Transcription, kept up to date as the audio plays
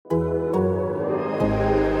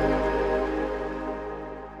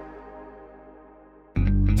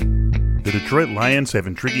Detroit Lions have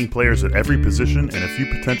intriguing players at every position and a few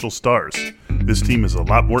potential stars. This team is a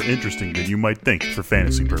lot more interesting than you might think for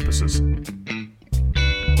fantasy purposes.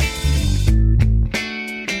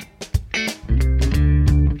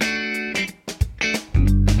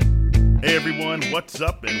 Hey everyone, what's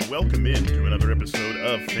up and welcome in to another episode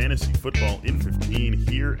of Fantasy Football in 15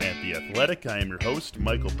 here at The Athletic. I am your host,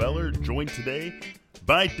 Michael Beller, joined today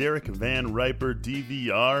by Derek Van Riper,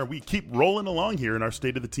 DVR. We keep rolling along here in our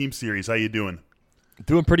State of the Team series. How you doing?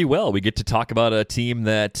 Doing pretty well. We get to talk about a team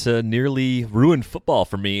that nearly ruined football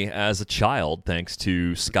for me as a child, thanks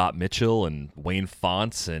to Scott Mitchell and Wayne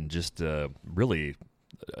Fontes, and just really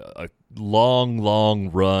a long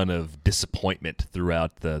run of disappointment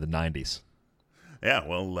throughout the 90s. Yeah,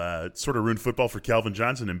 well, it sort of ruined football for Calvin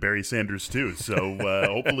Johnson and Barry Sanders, too. So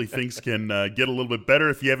hopefully things can get a little bit better.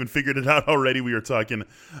 If you haven't figured it out already, we are talking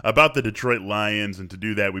about the Detroit Lions. And to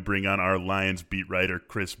do that, we bring on our Lions beat writer,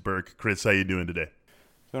 Chris Burke. Chris, how you doing today?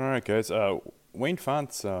 Doing all right, guys. Wayne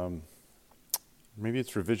Fontes, maybe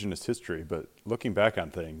it's revisionist history, but looking back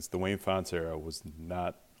on things, the Wayne Fontes era was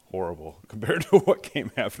not horrible compared to what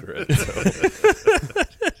came after it. So.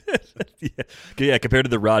 Yeah, compared to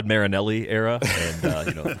the Rod Marinelli era, and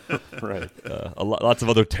right, lots of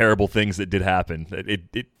other terrible things that did happen.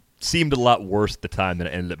 It seemed a lot worse at the time than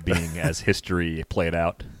it ended up being as history played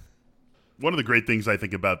out. One of the great things I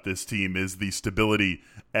think about this team is the stability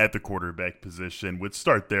at the quarterback position. We'd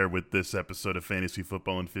start there with this episode of Fantasy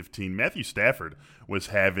Football in 15. Matthew Stafford was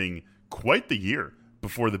having quite the year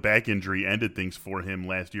before the back injury ended things for him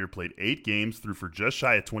last year. Played 8 games, threw for just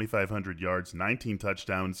shy of 2,500 yards, 19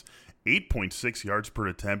 touchdowns, 8.6 yards per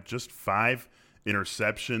attempt, just 5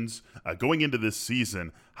 interceptions. Going into this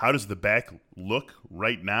season, how does the back look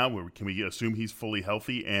right now? Can we assume he's fully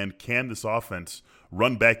healthy? And can this offense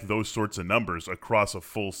run back those sorts of numbers across a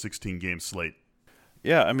full 16-game slate?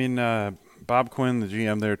 Yeah, I mean, Bob Quinn, the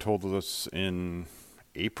GM there, told us in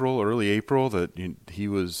early April, that he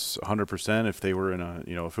was 100%. If they were in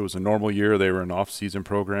if it was a normal year, they were in an off-season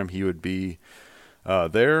program, he would be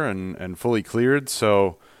there and fully cleared.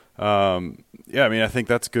 So, yeah, I mean, I think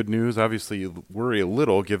that's good news. Obviously, you worry a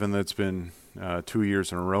little given that it's been 2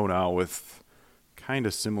 years in a row now with kind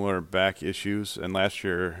of similar back issues, and last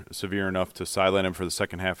year severe enough to sideline him for the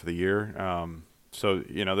second half of the year. So,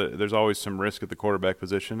 there's always some risk at the quarterback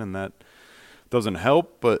position, and that doesn't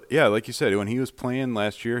help. But, yeah, like you said, when he was playing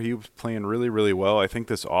last year, he was playing really, really well. I think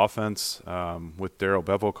this offense with Darrell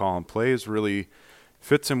Bevell calling plays really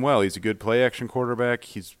fits him well. He's a good play-action quarterback.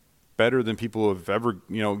 He's better than people have ever,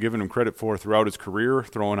 given him credit for throughout his career,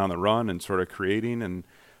 throwing on the run and sort of creating.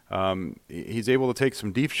 And he's able to take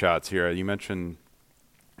some deep shots here. You mentioned,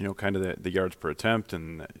 kind of the yards per attempt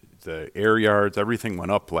and the air yards. Everything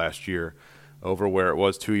went up last year over where it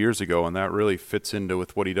was 2 years ago, and that really fits into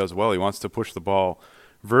with what he does well. He wants to push the ball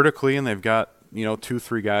vertically, and they've got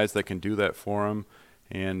 2-3 guys that can do that for him,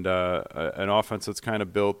 and an offense that's kind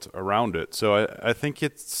of built around it. So I think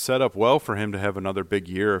it's set up well for him to have another big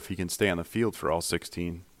year if he can stay on the field for all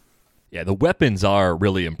 16. Yeah, the weapons are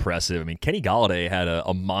really impressive. I mean, Kenny Golladay had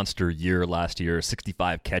a monster year last year,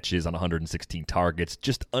 65 catches on 116 targets,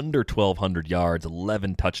 just under 1,200 yards,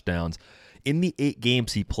 11 touchdowns. In the 8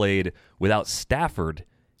 games he played without Stafford,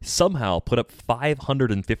 somehow put up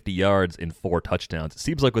 550 yards and 4 touchdowns. It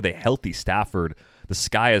seems like with a healthy Stafford, the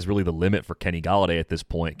sky is really the limit for Kenny Golladay at this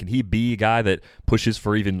point. Can he be a guy that pushes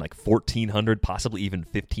for even like 1,400, possibly even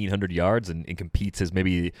 1,500 yards and competes as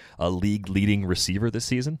maybe a league-leading receiver this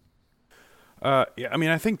season? Yeah, I mean,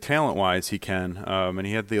 I think talent-wise he can, and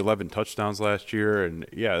he had the 11 touchdowns last year, and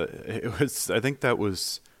yeah, it was. I think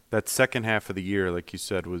that second half of the year, like you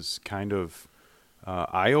said, was kind of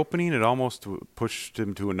eye-opening. It almost pushed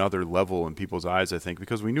him to another level in people's eyes, I think,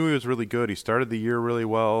 because we knew he was really good. He started the year really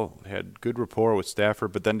well, had good rapport with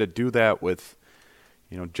Stafford, but then to do that with,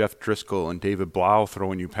 Jeff Driscoll and David Blau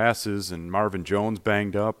throwing you passes and Marvin Jones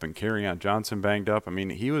banged up and Kerryon Johnson banged up, I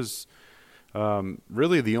mean, he was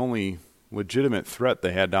really the only legitimate threat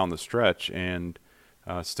they had down the stretch, and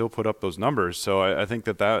still put up those numbers. So I think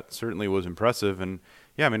that certainly was impressive. And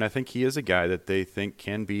yeah, I mean, I think he is a guy that they think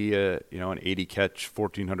can be an 80 catch,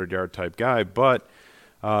 1,400 yard type guy. But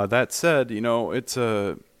that said, it's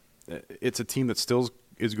a team that still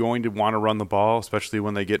is going to want to run the ball, especially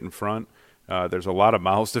when they get in front. There's a lot of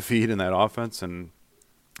mouths to feed in that offense, and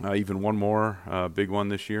even one more big one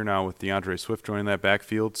this year now with DeAndre Swift joining that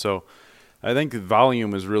backfield. So I think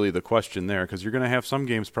volume is really the question there, because you're going to have some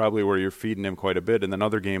games probably where you're feeding him quite a bit, and then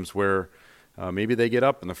other games where maybe they get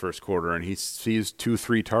up in the first quarter and he sees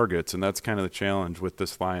 2-3 targets, and that's kind of the challenge with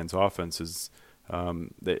this Lions offense is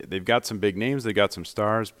They've got some big names, they got some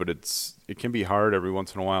stars, but it can be hard every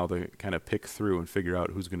once in a while to kind of pick through and figure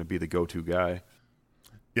out who's going to be the go-to guy.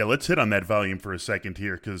 Yeah, let's hit on that volume for a second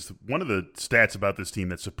here, because one of the stats about this team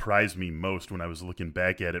that surprised me most when I was looking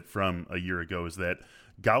back at it from a year ago is that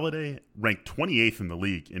Golladay ranked 28th in the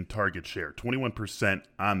league in target share, 21%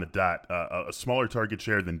 on the dot, a smaller target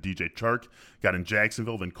share than DJ Chark, got in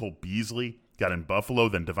Jacksonville, then Cole Beasley, got in Buffalo,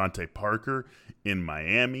 then Devontae Parker in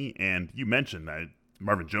Miami, and you mentioned that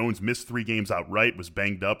Marvin Jones missed 3 games outright, was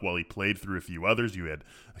banged up while he played through a few others. You had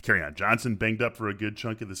Kerryon Johnson banged up for a good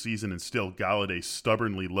chunk of the season, and still Golladay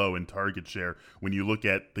stubbornly low in target share when you look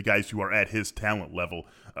at the guys who are at his talent level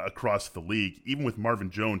across the league. Even with Marvin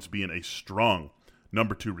Jones being a strong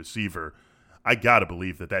number 2 receiver, I got to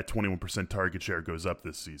believe that 21% target share goes up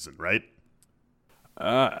this season, right?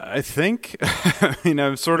 I think,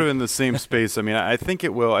 I'm sort of in the same space. I mean, I think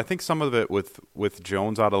it will. I think some of it with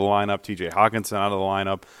Jones out of the lineup, T.J. Hockenson out of the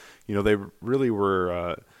lineup, they really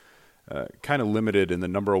were kind of limited in the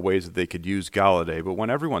number of ways that they could use Golladay. But when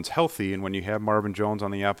everyone's healthy and when you have Marvin Jones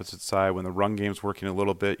on the opposite side, when the run game's working a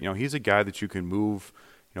little bit, he's a guy that you can move,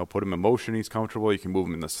 put him in motion, he's comfortable. You can move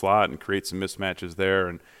him in the slot and create some mismatches there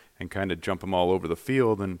and kind of jump him all over the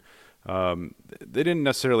field. And they didn't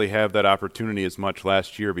necessarily have that opportunity as much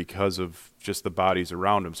last year because of just the bodies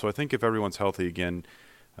around him. So I think if everyone's healthy again,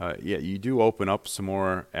 you do open up some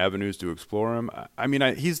more avenues to explore him. I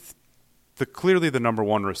mean, he's clearly the number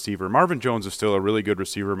 1 receiver. Marvin Jones is still a really good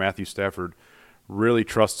receiver. Matthew Stafford really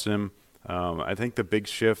trusts him. I think the big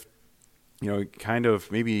shift, kind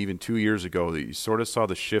of maybe even 2 years ago, that you sort of saw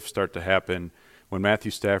the shift start to happen when Matthew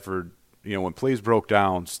Stafford, when plays broke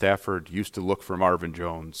down, Stafford used to look for Marvin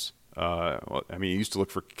Jones. He used to look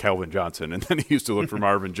for Calvin Johnson, and then he used to look for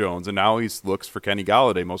Marvin Jones, and now he looks for Kenny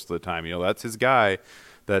Golladay most of the time. That's his guy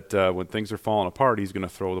that when things are falling apart, he's going to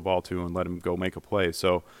throw the ball to and let him go make a play.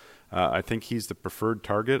 So I think he's the preferred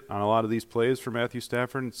target on a lot of these plays for Matthew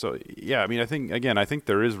Stafford. And so, yeah, I think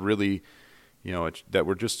there is really, that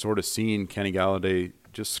we're just sort of seeing Kenny Golladay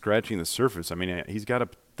just scratching the surface. I mean, he's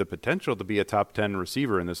got the potential to be a top 10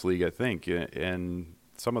 receiver in this league, I think, and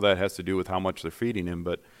some of that has to do with how much they're feeding him,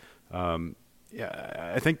 but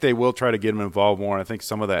I think they will try to get him involved more. And I think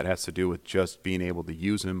some of that has to do with just being able to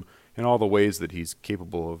use him in all the ways that he's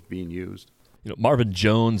capable of being used. Marvin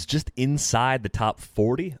Jones just inside the top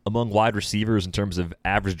 40 among wide receivers in terms of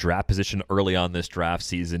average draft position early on this draft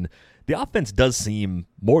season. The offense does seem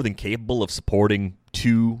more than capable of supporting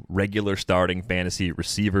 2 regular starting fantasy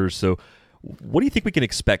receivers. So what do you think we can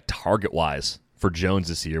expect target-wise for Jones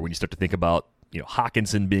this year when you start to think about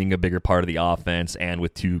Hockenson being a bigger part of the offense and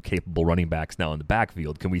with 2 capable running backs now in the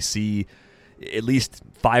backfield? Can we see at least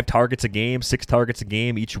 5 targets a game, 6 targets a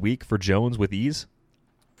game each week for Jones with ease?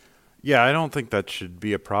 Yeah, I don't think that should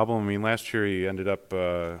be a problem. I mean, last year he ended up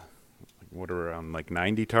around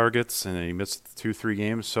 90 targets, and he missed 2-3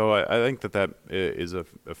 games. So I think that is a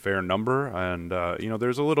fair number. And,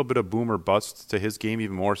 there's a little bit of boom or bust to his game,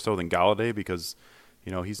 even more so than Golladay, because,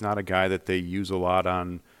 he's not a guy that they use a lot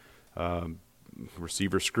on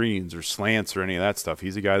receiver screens or slants or any of that stuff.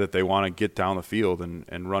 He's a guy that they want to get down the field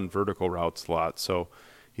and run vertical routes a lot. So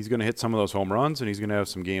he's going to hit some of those home runs, and he's going to have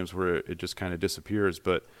some games where it just kind of disappears.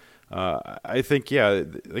 But I think, yeah,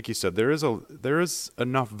 like you said, there is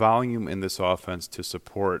enough volume in this offense to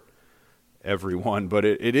support everyone, but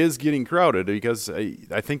it is getting crowded because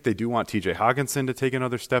I think they do want T.J. Hockenson to take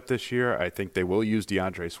another step this year. I think they will use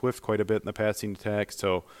DeAndre Swift quite a bit in the passing attack.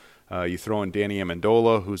 So you throw in Danny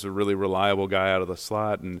Amendola, who's a really reliable guy out of the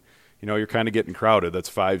slot, and you're kind of getting crowded. That's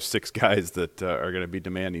 5-6 guys that are going to be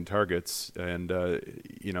demanding targets. And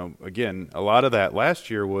again, a lot of that last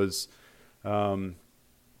year was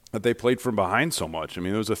that they played from behind so much. I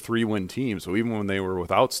mean, it was a 3-win team, so even when they were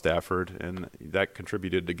without Stafford, and that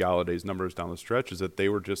contributed to Galladay's numbers down the stretch, is that they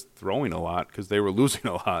were just throwing a lot because they were losing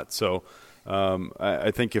a lot. So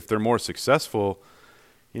I think if they're more successful,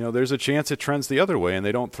 there's a chance it trends the other way and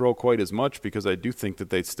they don't throw quite as much, because I do think that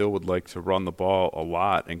they still would like to run the ball a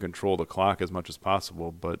lot and control the clock as much as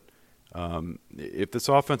possible. But if this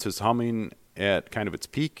offense is humming at kind of its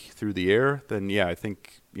peak through the air, then, yeah, I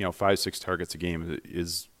think 5-6 targets a game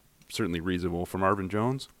is certainly reasonable for Marvin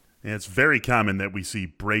Jones. And it's very common that we see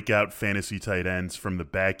breakout fantasy tight ends from the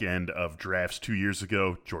back end of drafts 2 years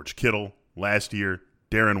ago. George Kittle last year,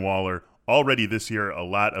 Darren Waller. Already this year, a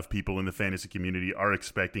lot of people in the fantasy community are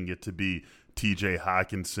expecting it to be T.J.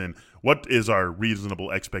 Hockenson. What is our reasonable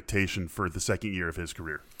expectation for the second year of his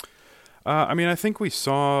career? I think we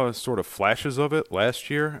saw sort of flashes of it last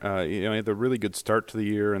year. He had a really good start to the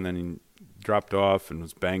year, and then he dropped off and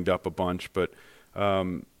was banged up a bunch. But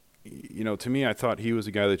to me, I thought he was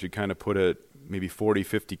a guy that you kind of put at maybe 40,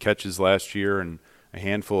 50 catches last year and a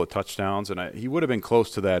handful of touchdowns. And he would have been close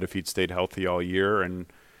to that if he'd stayed healthy all year. And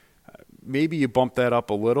maybe you bump that up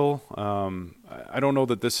a little. I don't know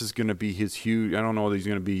that this is going to be his huge – I don't know that he's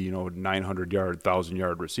going to be, 900-yard,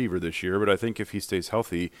 1,000-yard receiver this year. But I think if he stays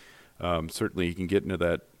healthy, certainly he can get into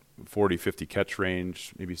that 40, 50 catch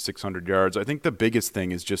range, maybe 600 yards. I think the biggest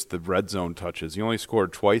thing is just the red zone touches. He only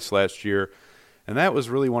scored twice last year. And that was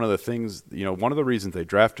really one of the things, one of the reasons they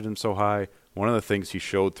drafted him so high. One of the things he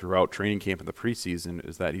showed throughout training camp in the preseason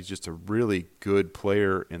is that he's just a really good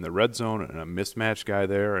player in the red zone and a mismatch guy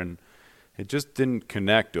there. And it just didn't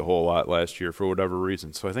connect a whole lot last year for whatever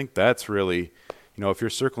reason. So I think that's really, if you're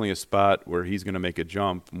circling a spot where he's going to make a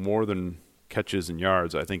jump more than catches and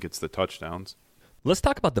yards, I think it's the touchdowns. Let's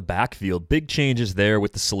talk about the backfield. Big changes there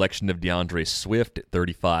with the selection of DeAndre Swift at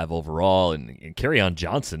 35 overall, and Kerryon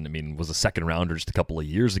Johnson, was a second rounder just a couple of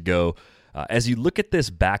years ago. As you look at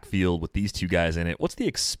this backfield with these two guys in it, what's the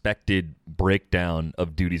expected breakdown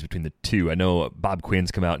of duties between the two? I know Bob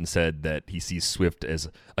Quinn's come out and said that he sees Swift as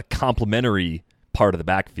a complementary part of the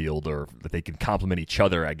backfield, or that they can complement each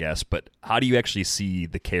other, I guess. But how do you actually see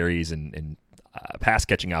the carries and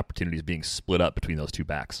pass-catching opportunities being split up between those two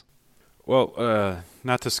backs? Well,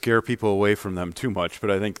 not to scare people away from them too much,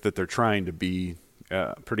 but I think that they're trying to be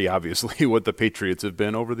pretty obviously what the Patriots have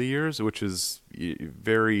been over the years, which is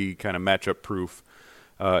very kind of matchup proof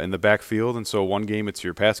in the backfield. And so one game it's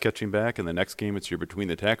your pass catching back, and the next game it's your between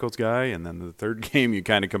the tackles guy, and then the third game you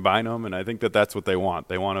kind of combine them. And I think that that's what they want.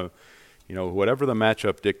 They want to, whatever the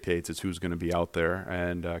matchup dictates is who's going to be out there.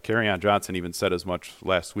 And Kerryon Johnson even said as much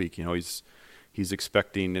last week. He's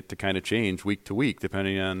expecting it to kind of change week to week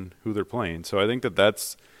depending on who they're playing. So I think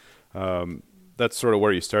that's sort of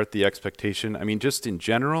where you start the expectation. Just in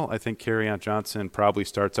general, I think Kerryon Johnson probably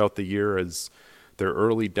starts out the year as their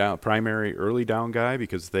primary early down guy,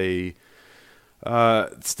 because they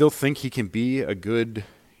still think he can be a good,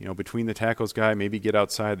 between the tackles guy, maybe get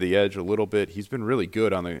outside the edge a little bit. He's been really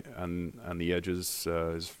good on the edges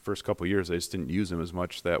his first couple of years. They just didn't use him as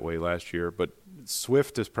much that way last year. But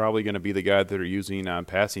Swift is probably going to be the guy that they're using on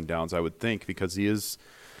passing downs, I would think, because he's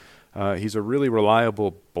a really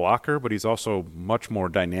reliable blocker, but he's also much more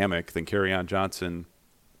dynamic than Kerryon Johnson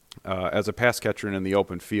as a pass catcher and in the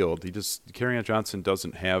open field. Kerryon Johnson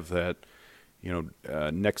doesn't have that,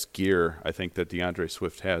 next gear, I think, that DeAndre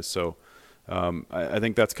Swift has. So I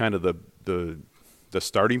think that's kind of the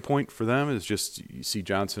starting point for them, is just you see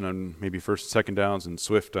Johnson on maybe first and second downs and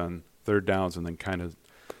Swift on third downs, and then kind of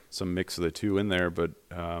some mix of the two in there. But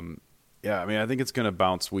I think it's going to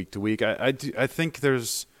bounce week to week. I think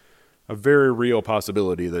there's a very real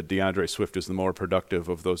possibility that DeAndre Swift is the more productive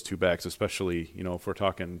of those two backs, especially, if we're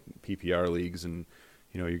talking PPR leagues and,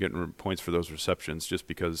 you're getting points for those receptions, just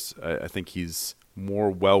because I think he's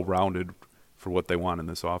more well-rounded for what they want in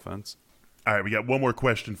this offense. All right, we got one more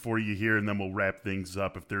question for you here, and then we'll wrap things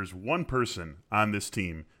up. If there's one person on this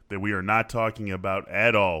team that we are not talking about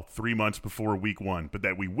at all 3 months before week one, but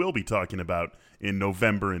that we will be talking about in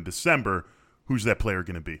November and December, who's that player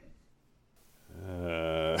going to be?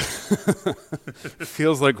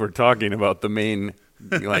 Feels like we're talking about the main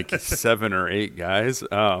 7 or 8 guys.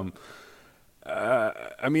 I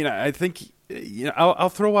think I'll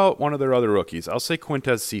throw out one of their other rookies. I'll say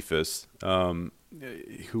Quintez Cephus,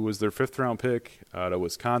 who was their 5th round pick out of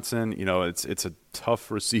Wisconsin. It's a tough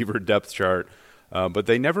receiver depth chart, but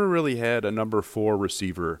they never really had a number 4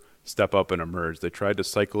 receiver step up and emerge. They tried to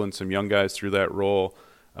cycle in some young guys through that role,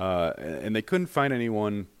 and they couldn't find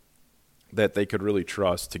anyone that they could really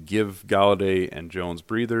trust to give Galladay and Jones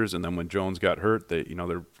breathers. And then when Jones got hurt,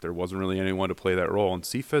 there wasn't really anyone to play that role. And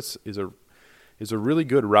Cephus is a really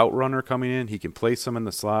good route runner coming in. He can play some in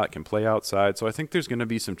the slot, can play outside. So I think there's going to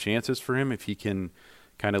be some chances for him if he can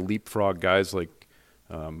kind of leapfrog guys like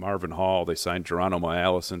Marvin Hall. They signed Geronimo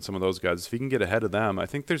Allison, some of those guys. If he can get ahead of them, I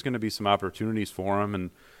think there's going to be some opportunities for him.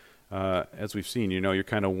 And as we've seen, you're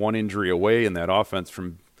kind of one injury away in that offense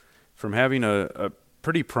from having a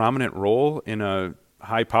pretty prominent role in a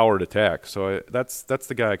high-powered attack. So that's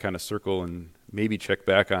the guy I kind of circle and maybe check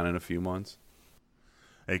back on in a few months.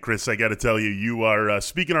 Hey, Chris, I got to tell you, you are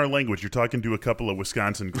speaking our language. You're talking to a couple of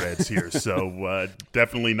Wisconsin grads here, so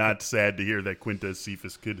definitely not sad to hear that Quintez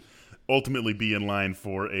Cephus could ultimately be in line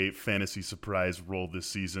for a fantasy surprise role this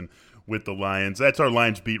season with the Lions. That's our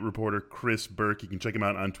Lions beat reporter, Chris Burke. You can check him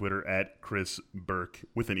out on Twitter at Chris Burke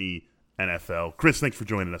with an E, NFL. Chris, thanks for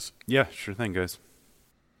joining us. Yeah, sure thing, guys.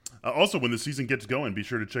 Also, when the season gets going, be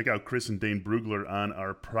sure to check out Chris and Dane Brugler on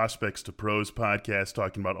our Prospects to Pros podcast,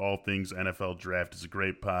 talking about all things NFL draft. Is a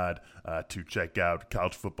great pod to check out.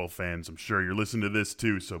 College football fans, I'm sure you're listening to this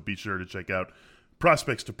too, so be sure to check out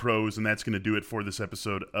prospects to pros, and that's going to do it for this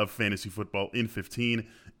episode of Fantasy Football in 15.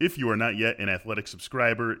 If you are not yet an Athletic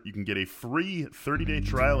subscriber, you can get a free 30-day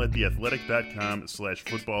trial at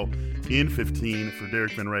theathletic.com/football in 15. For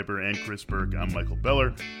Derek Van Riper and Chris Berg, I'm Michael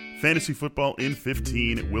Beller. Fantasy Football in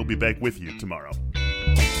 15. We'll be back with you tomorrow.